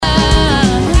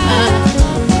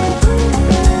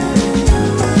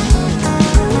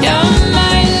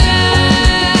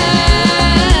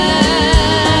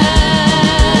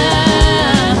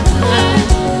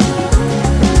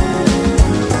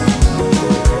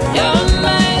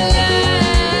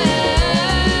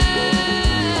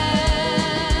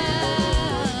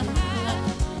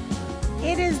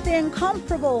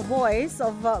voice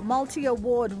of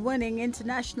multi-award winning,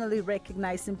 internationally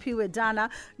recognized Simphiwe Dana,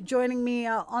 joining me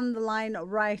on the line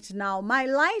right now. My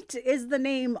Light is the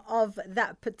name of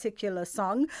that particular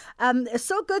song. It's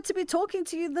so good to be talking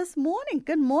to you this morning.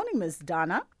 Good morning, Miss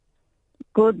Dana.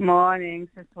 Good morning,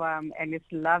 Siswam, and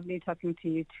it's lovely talking to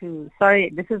you too. Sorry,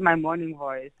 this is my morning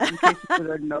voice, in case you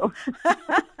don't know.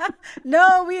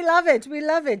 No, we love it. We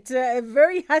love it.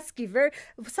 Very husky, very,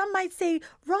 some might say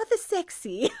rather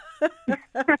sexy.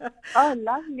 Oh,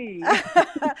 lovely.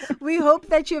 We hope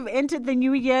that you've entered the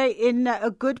new year in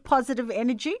a good, positive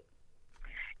energy.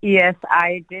 Yes,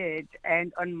 I did.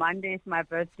 And on Monday is my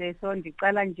birthday, so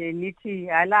ndicela nje nithi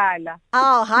halala.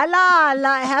 Oh,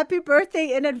 halala. Happy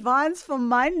birthday in advance for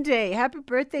Monday. Happy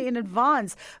birthday in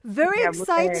advance. Very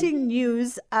exciting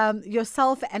news.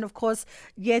 Yourself and, of course,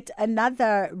 yet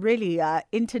another really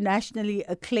internationally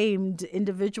acclaimed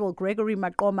individual, Gregory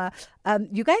Maqoma.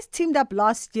 You guys teamed up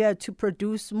last year to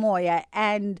produce Moya.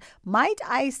 And might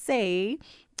I say,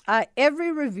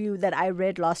 every review that I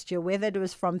read last year, whether it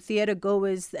was from theater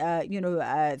goers,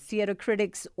 theater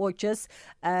critics, or just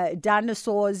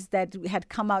dinosaurs that had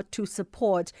come out to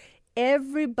support,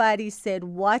 everybody said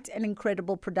what an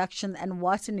incredible production and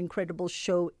what an incredible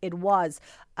show it was.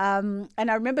 And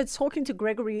I remember talking to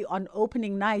Gregory on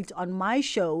opening night on my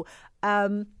show,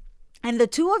 and the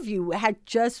two of you had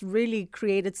just really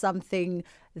created something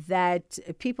that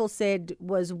people said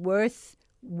was worth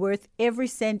every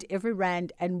cent, every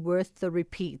rand, and worth the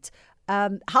repeat.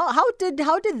 How did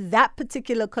that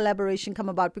particular collaboration come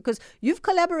about? Because you've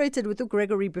collaborated with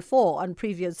Gregory before on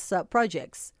previous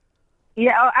projects.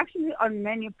 Yeah, actually on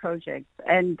many projects,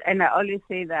 and I always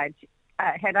say that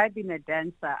had I been a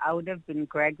dancer, I would have been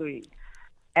Gregory,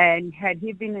 and had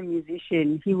he been a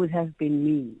musician, he would have been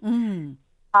me. Mm.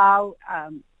 How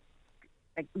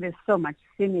there's so much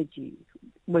synergy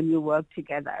when you work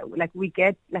together. We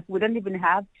don't even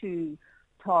have to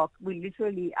talk. We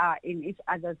literally are in each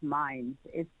other's minds.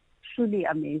 It's truly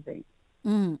amazing.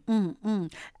 And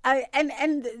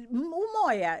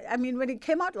Umoya, I mean, when it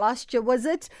came out last year, was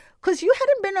it because you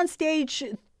hadn't been on stage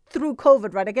through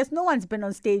COVID, right? I guess no one's been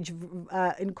on stage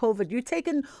in COVID. You've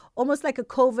taken almost like a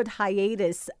COVID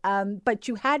hiatus, but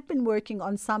you had been working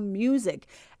on some music.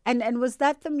 And was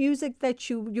that the music that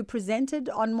you presented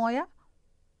on Moya?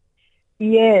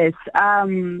 Yes.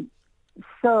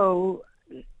 So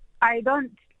I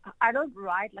don't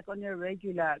write like on a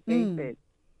regular basis.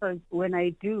 So when I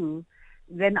do,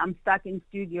 then I'm stuck in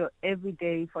studio every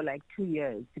day for like 2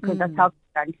 years because that's how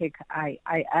pedantic I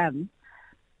am.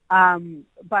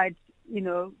 But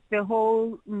the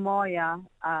whole Moya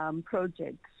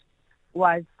project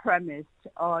was premised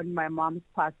on my mom's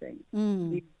passing.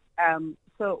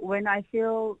 So when I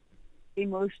feel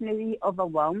emotionally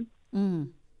overwhelmed,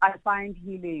 I find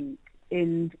healing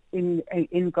in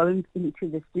going into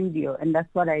the studio, and that's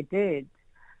what I did,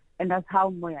 and that's how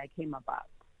Moya came about.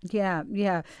 Yeah.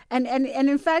 And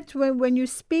in fact, when you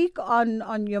speak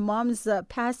on your mom's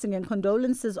passing and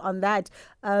condolences on that,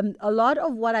 a lot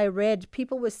of what I read,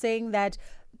 people were saying that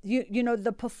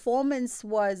the performance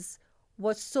was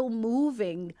so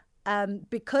moving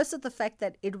because of the fact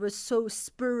that it was so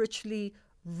spiritually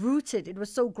rooted. It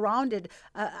was so grounded.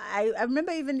 I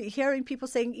remember even hearing people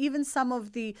saying even some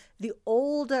of the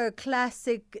older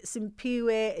classic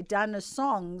Simphiwe Dana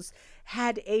songs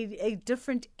had a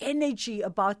different energy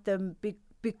about them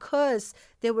because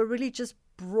they were really just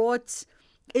brought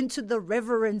into the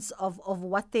reverence of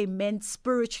what they meant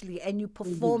spiritually, and you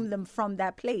perform them from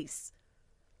that place.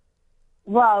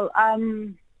 Well,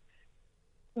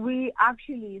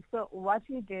 so what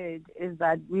we did is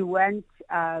that we went,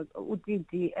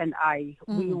 Utiti and I,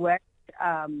 we went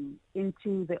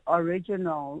into the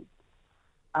original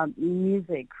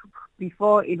music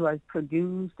before it was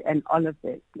produced and all of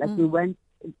it. We went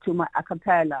to my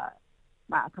acapellas,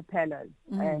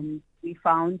 and we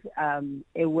found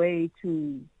a way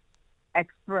to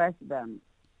express them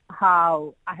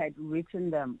how I had written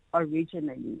them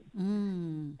originally.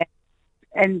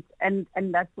 And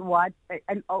that's what,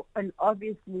 and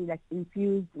obviously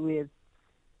infused with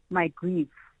my grief.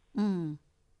 And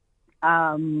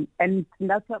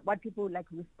that's what people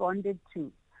responded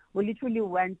to. We literally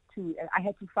went to, I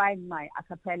had to find my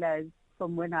acapellas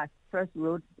from when I first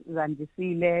wrote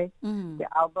Zandisile, the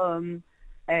album,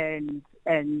 and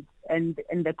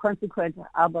the consequent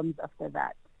albums after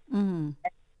that.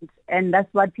 And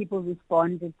that's what people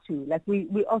responded to.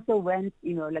 We also went,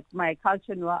 my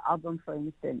Culture Noir album, for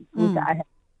instance, which I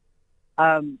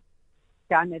have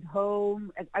done at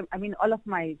home. I mean, all of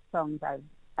my songs,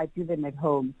 I do them at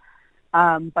home.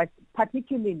 But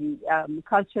particularly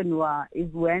Culture Noir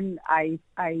is when I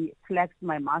flexed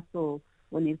my muscle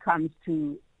when it comes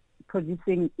to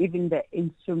producing even the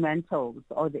instrumentals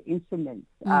or the instruments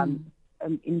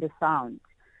in the sound.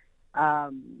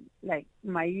 Like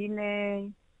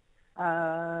Maine,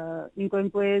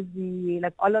 Inkwenkwezi,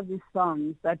 like all of these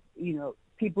songs that,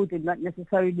 people did not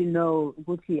necessarily know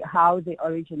how they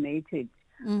originated.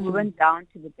 We went down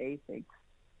to the basics.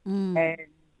 And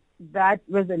that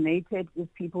resonated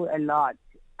with people a lot.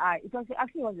 It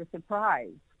actually was a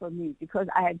surprise for me, because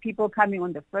I had people coming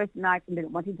on the first night and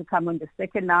then wanting to come on the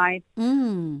second night,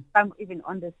 come even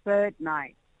on the third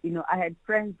night. I had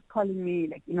friends calling me,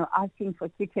 like, asking for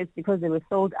tickets because they were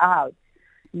sold out.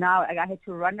 Now I had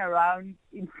to run around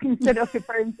instead of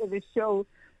preparing for the show,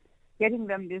 getting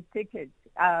them these tickets.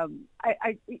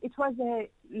 It was a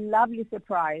lovely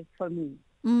surprise for me.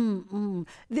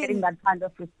 Getting that kind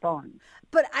of response.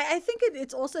 But I think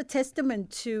it's also a testament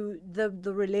to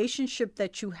the relationship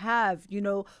that you have,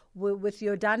 with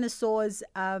your dinosaurs,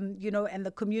 and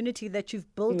the community that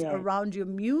you've built around your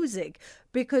music.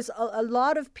 Because a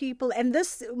lot of people, and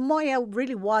this Moya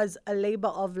really was a labor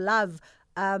of love.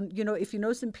 If you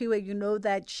know Simphiwe, you know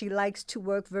that she likes to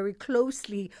work very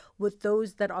closely with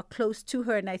those that are close to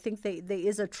her. And I think there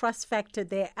is a trust factor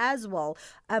there as well.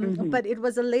 But it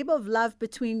was a labor of love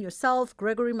between yourself,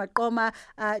 Gregory Maqoma,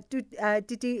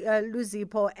 Titi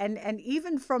Luzipo, and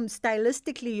even from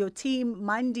stylistically, your team,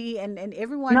 Mandi, and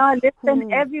everyone. No,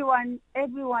 listen,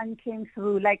 everyone came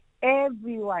through. Like,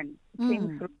 everyone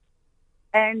came through.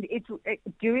 And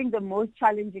during the most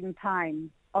challenging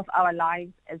time of our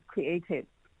lives as creatives.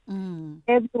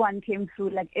 Everyone came through,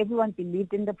 like, everyone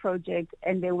believed in the project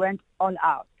and they went all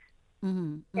out.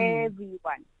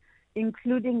 Everyone,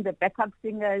 including the backup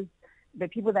singers, the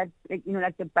people that,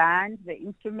 like the band, the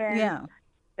instruments,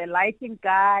 the lighting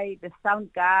guy, the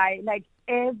sound guy, like,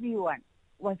 everyone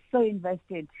was so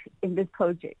invested in this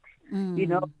project,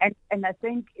 and I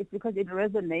think it's because it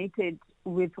resonated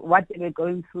with what they were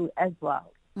going through as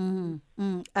well.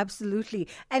 Absolutely.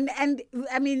 And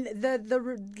I mean,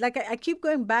 I keep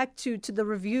going back to the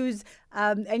reviews,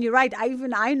 and you're right.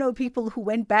 I know people who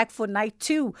went back for night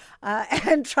 2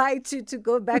 and tried to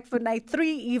go back for night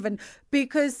 3 even,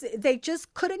 because they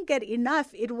just couldn't get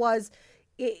enough. It was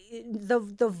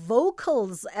the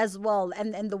vocals as well,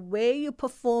 and the way you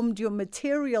performed your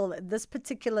material at this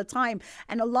particular time.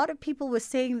 And a lot of people were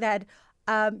saying that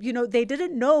they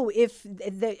didn't know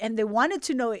and they wanted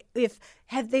to know if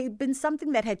had there been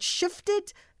something that had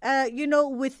shifted,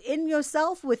 within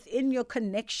yourself, within your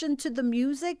connection to the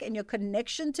music and your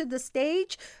connection to the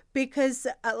stage, because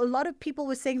a lot of people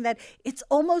were saying that it's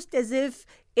almost as if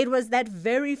it was that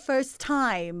very first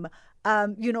time,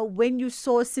 when you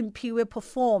saw Simphiwe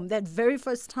perform, that very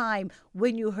first time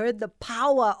when you heard the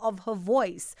power of her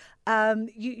voice,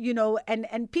 and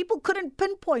people couldn't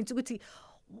pinpoint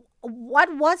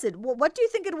what was it? What do you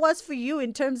think it was for you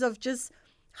in terms of just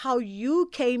how you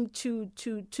came to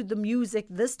the music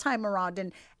this time around,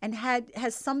 and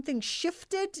has something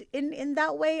shifted in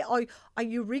that way, or are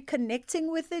you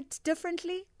reconnecting with it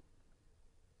differently?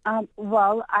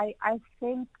 Well, I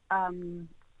think the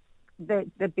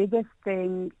biggest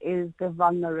thing is the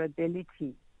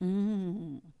vulnerability.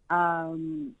 Being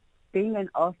an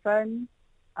orphan,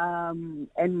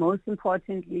 and most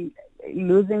importantly,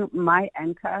 losing my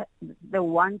anchor, the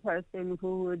one person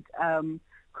who would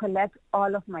collect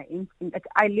all of my instincts. Like,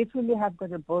 I literally have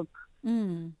got a book.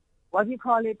 What do you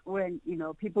call it when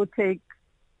people take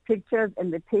pictures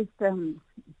and they paste them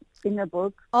in a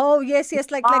book? Oh, yes,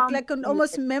 like an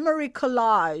almost memory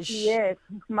collage. Yes,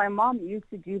 my mom used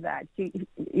to do that. She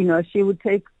would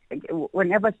take,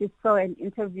 whenever she saw an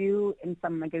interview in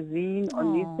some magazine or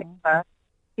newspaper,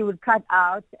 she would cut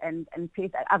out and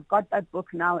paste. I've got that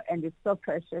book now, and it's so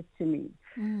precious to me.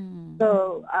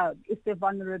 So it's the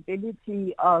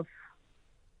vulnerability of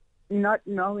not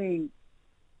knowing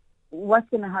what's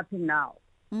going to happen now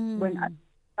when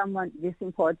someone this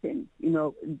important,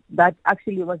 that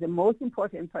actually was the most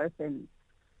important person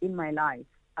in my life.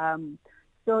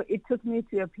 So it took me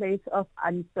to a place of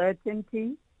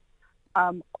uncertainty,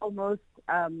 almost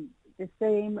the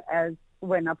same as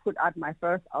when I put out my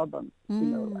first album.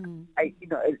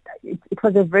 It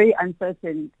was a very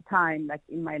uncertain time, like,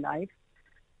 in my life,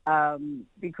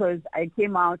 because I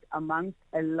came out amongst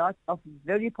a lot of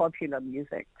very popular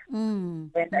music,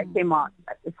 and I came out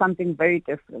as something very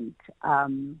different,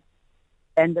 and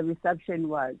the reception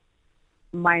was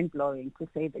mind-blowing, to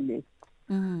say the least.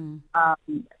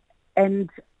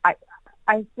 And I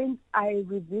think I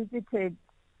revisited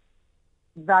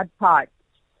that part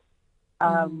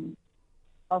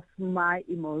of my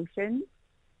emotions,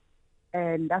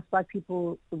 and that's what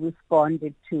people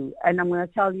responded to. And I'm going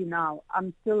to tell you now,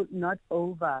 I'm still not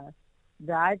over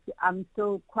that, I'm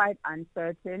still quite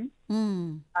uncertain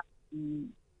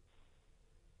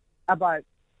about,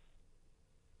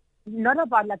 not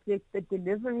about like the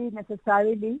delivery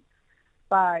necessarily,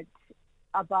 but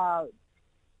about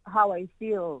how I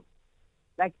feel.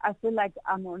 Like, I feel like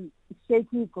I'm on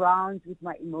shaky grounds with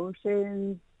my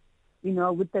emotions, you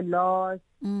know, with the loss,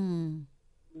 and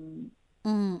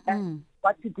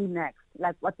what to do next,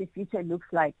 like what the future looks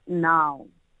like now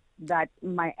that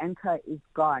my anchor is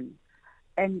gone.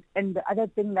 And the other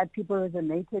thing that people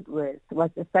resonated with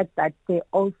was the fact that they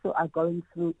also are going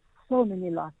through so many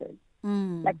losses.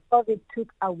 Like, COVID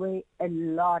took away a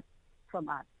lot from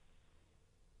us,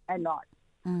 a lot.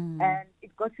 And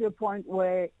it got to a point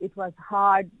where it was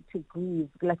hard to grieve.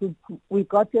 Like, we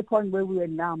got to a point where we were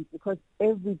numb because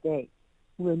every day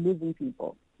we were losing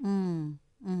people. I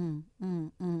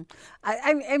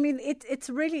mean, it's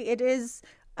really, it is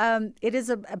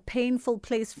a painful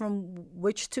place from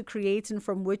which to create and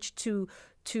from which to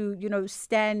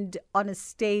stand on a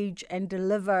stage and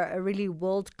deliver a really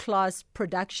world-class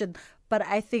production. But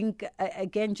I think,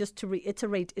 again, just to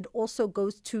reiterate, it also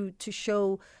goes to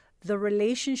show the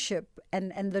relationship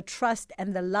and the trust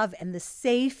and the love and the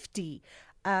safety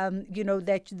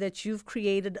that you've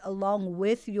created along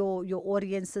with your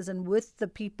audiences and with the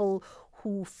people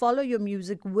who follow your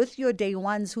music, with your day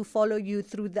ones who follow you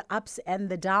through the ups and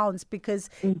the downs.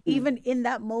 Because even in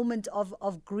that moment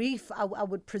of grief, I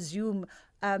would presume,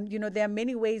 there are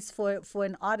many ways for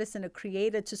an artist and a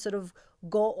creator to sort of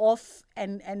go off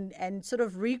and sort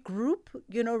of regroup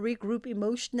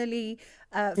emotionally,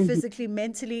 physically,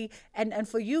 mentally. And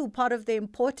for you, part of the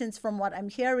importance from what I'm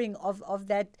hearing of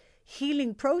that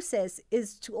healing process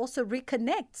is to also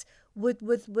reconnect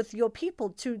with your people,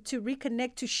 to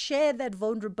reconnect, to share that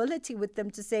vulnerability with them,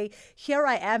 to say, here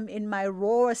I am in my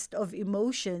rawest of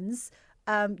emotions,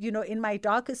 in my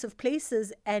darkest of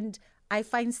places, and I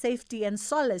find safety and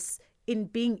solace in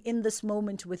being in this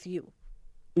moment with you.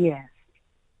 Yes.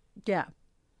 Yeah.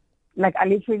 Like, I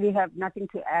literally have nothing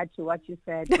to add to what you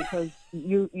said because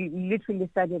you literally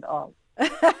said it all.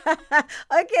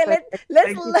 Okay,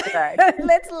 let's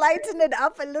lighten it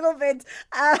up a little bit.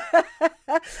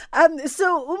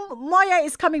 So Moya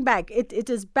is coming back. It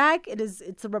is back. It's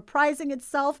reprising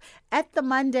itself at the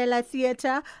Mandela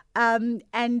Theatre, and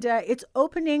it's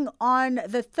opening on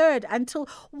the 3rd. Until,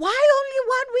 why only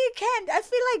one weekend? I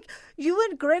feel like you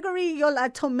and Gregory, y'all are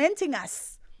tormenting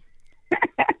us.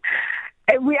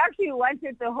 We actually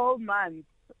wanted the whole month.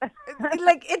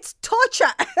 Like, it's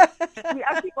torture. We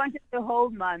actually wanted the whole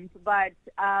month, but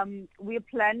we're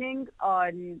planning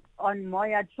on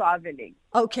Moya traveling.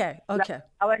 Okay. Like,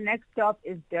 our next stop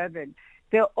is Durban.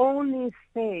 The only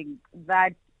thing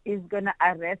that is going to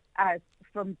arrest us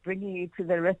from bringing it to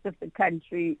the rest of the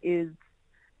country is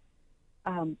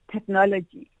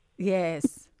technology.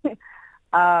 Yes.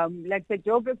 Like, the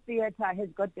Joburg Theatre has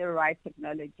got the right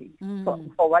technology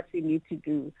for what we need to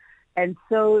do. And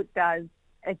so does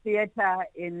a theatre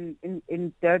in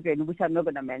Durban, which I'm not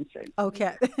going to mention.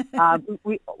 Okay.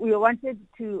 We wanted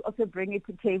to also bring it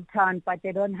to Cape Town, but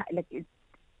they don't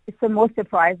it's the most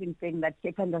surprising thing that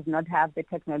Cape Town does not have the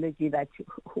technology that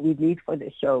we need for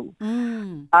the show.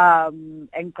 And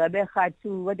Gqeberha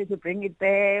too, wanted to bring it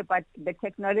there, but the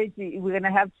technology, we're going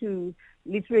to have to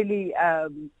literally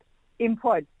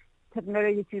import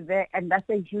technology to there, and that's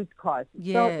a huge cost.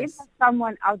 Yes. So if there's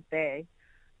someone out there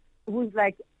who's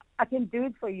like, I can do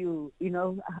it for you,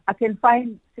 I can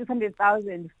find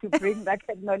 600,000 to bring that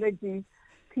technology,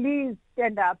 please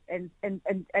stand up and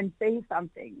say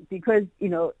something, because,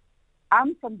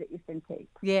 I'm from the Eastern Cape.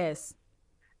 Yes.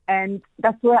 And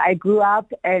that's where I grew up,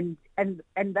 and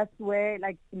that's where,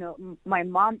 like, my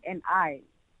mom and I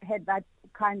had that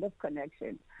kind of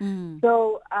connection.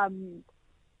 So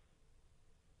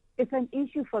it's an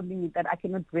issue for me that I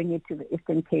cannot bring it to the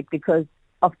Eastern Cape because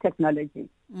of technology.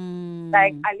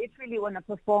 Like, I literally want to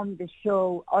perform the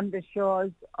show on the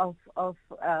shores of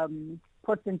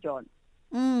Port St. John.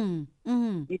 In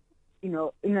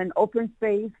an open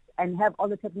space, and have all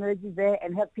the technology there,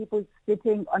 and have people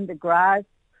sitting on the grass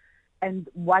and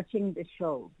watching the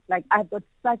show. Like, I've got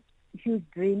such huge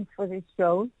dreams for this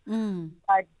show,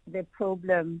 but the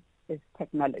problem is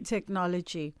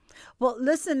technology. Well,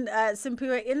 listen,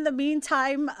 Simphiwe, in the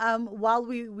meantime, while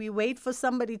we wait for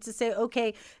somebody to say,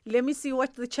 okay, let me see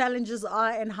what the challenges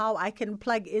are and how I can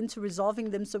plug into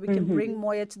resolving them so we can bring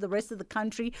Moya to the rest of the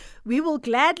country, we will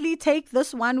gladly take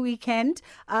this one weekend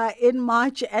in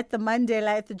March at the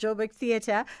Mandela at the Joburg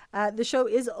Theatre. The show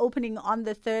is opening on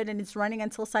the 3rd and it's running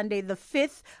until Sunday the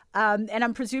 5th. And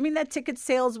I'm presuming that ticket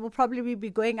sales will probably be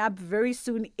going up very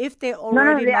soon if they're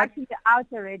already they're actually out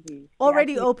already.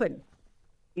 Already open.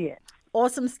 Yes.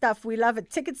 Awesome stuff. We love it.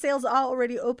 Ticket sales are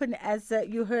already open, as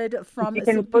you heard from You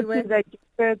can go to Simphiwe. the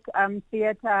Joburg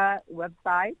Theatre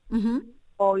website,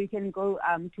 or you can go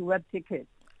to Web Tickets.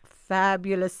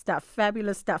 Fabulous stuff.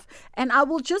 Fabulous stuff. And I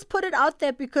will just put it out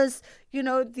there because, you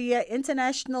know, the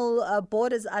international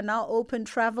borders are now open.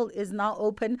 Travel is now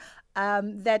open.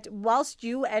 That whilst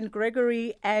you and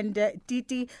Gregory and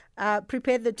Titi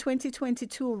prepared the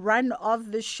 2022 run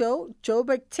of the show,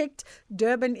 Joburg ticked,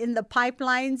 Durban in the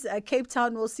pipelines, Cape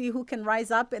Town will see who can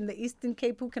rise up, and the Eastern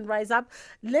Cape who can rise up.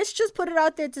 Let's just put it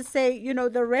out there to say, you know,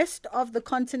 the rest of the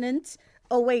continent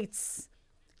awaits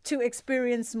to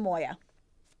experience Moya.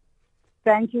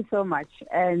 Thank you so much.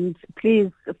 And please,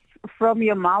 from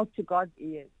your mouth to God's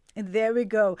ears. And there we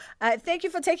go. Thank you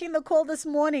for taking the call this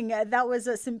morning. That was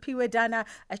Simphiwe Dana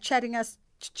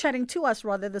chatting to us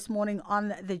this morning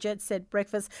on the Jet Set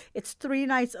Breakfast. It's 3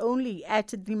 nights only at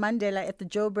the Mandela at the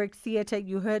Joburg Theatre.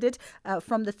 You heard it,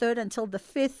 from the 3rd until the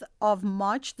 5th of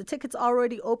March. The tickets are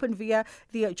already open via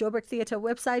the Joburg Theatre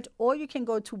website, or you can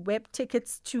go to Web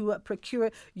Tickets to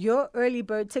procure your early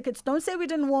bird tickets. Don't say we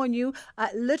didn't warn you.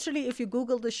 Literally, if you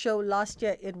Google the show last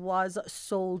year, it was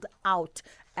sold out.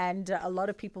 And a lot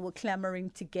of people were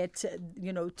clamoring to get,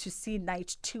 to see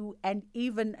night 2 and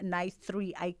even night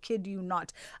 3. I kid you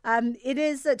not. It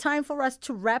is time for us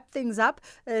to wrap things up.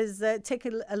 Take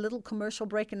a little commercial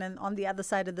break. And then on the other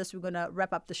side of this, we're going to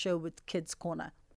wrap up the show with Kids Corner.